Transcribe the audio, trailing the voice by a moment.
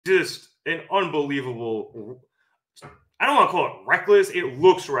just an unbelievable. I don't want to call it reckless. It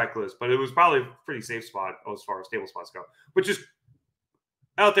looks reckless, but it was probably a pretty safe spot as far as table spots go. But just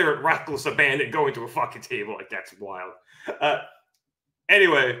out there at reckless abandon going to a fucking table, like that's wild.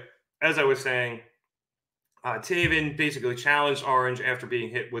 Anyway, as I was saying, Taven basically challenged Orange after being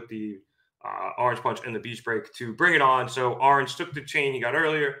hit with the Orange Punch and the Beach Break to bring it on. So Orange took the chain he got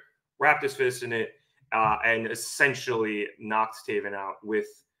earlier, wrapped his fist in it, and essentially knocked Taven out with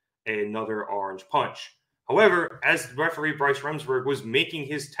another Orange Punch. However, as referee Bryce Remsburg was making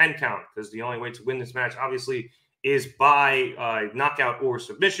his 10 count, because the only way to win this match, obviously, is by knockout or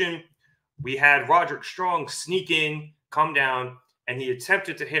submission, we had Roderick Strong sneak in, come down, and he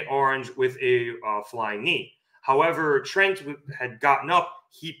attempted to hit Orange with a flying knee. However, Trent had gotten up.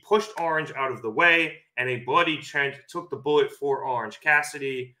 He pushed Orange out of the way, and a bloody Trent took the bullet for Orange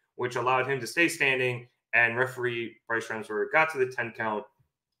Cassidy, which allowed him to stay standing, and referee Bryce Remsburg got to the 10 count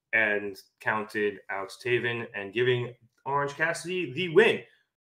and counted out Taven and giving Orange Cassidy the win.